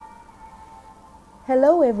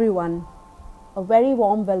Hello, everyone. A very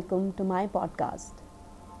warm welcome to my podcast.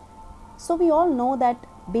 So, we all know that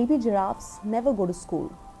baby giraffes never go to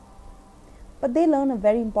school, but they learn a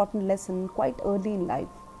very important lesson quite early in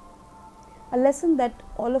life. A lesson that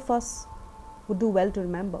all of us would do well to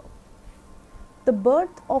remember. The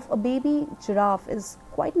birth of a baby giraffe is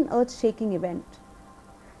quite an earth shaking event.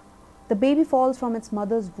 The baby falls from its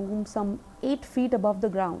mother's womb some 8 feet above the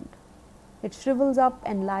ground. It shrivels up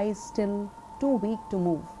and lies still, too weak to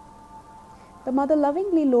move. The mother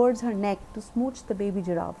lovingly lowers her neck to smooch the baby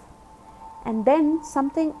giraffe. And then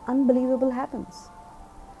something unbelievable happens.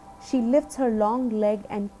 She lifts her long leg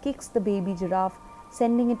and kicks the baby giraffe,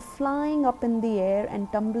 sending it flying up in the air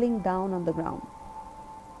and tumbling down on the ground.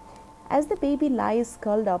 As the baby lies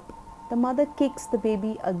curled up, the mother kicks the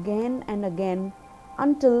baby again and again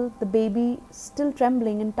until the baby, still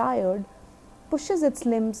trembling and tired, pushes its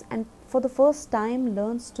limbs and for the first time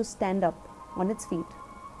learns to stand up on its feet.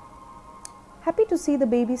 Happy to see the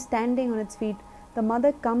baby standing on its feet, the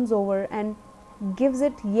mother comes over and gives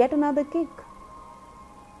it yet another kick.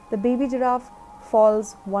 The baby giraffe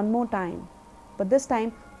falls one more time, but this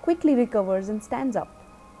time quickly recovers and stands up.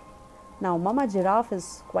 Now, Mama Giraffe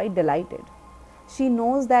is quite delighted. She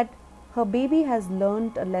knows that her baby has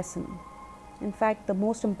learned a lesson. In fact, the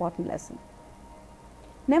most important lesson.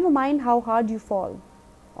 Never mind how hard you fall.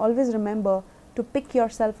 Always remember to pick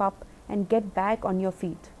yourself up and get back on your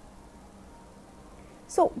feet.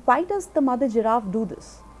 So, why does the mother giraffe do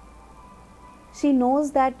this? She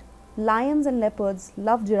knows that lions and leopards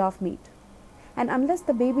love giraffe meat. And unless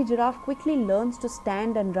the baby giraffe quickly learns to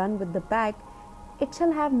stand and run with the pack, it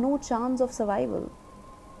shall have no chance of survival.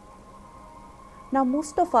 Now,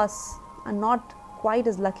 most of us are not quite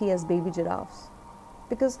as lucky as baby giraffes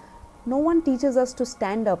because no one teaches us to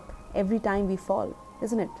stand up every time we fall,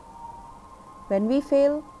 isn't it? When we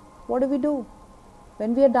fail, what do?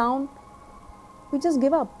 When we are down, we just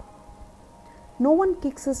give up. No one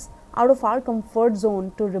kicks us out of our comfort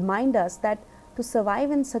zone to remind us that to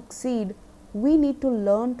survive and succeed, we need to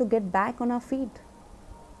learn to get back on our feet.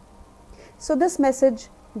 So, this message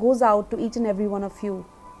goes out to each and every one of you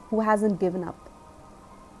who hasn't given up.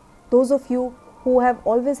 Those of you who have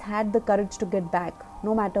always had the courage to get back,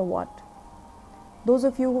 no matter what. Those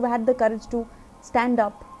of you who had the courage to stand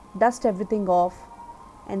up, dust everything off,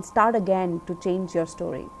 and start again to change your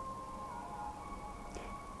story.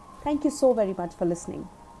 Thank you so very much for listening.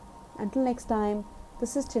 Until next time,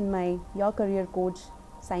 this is Chinmay, your career coach,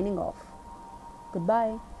 signing off.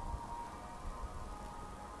 Goodbye.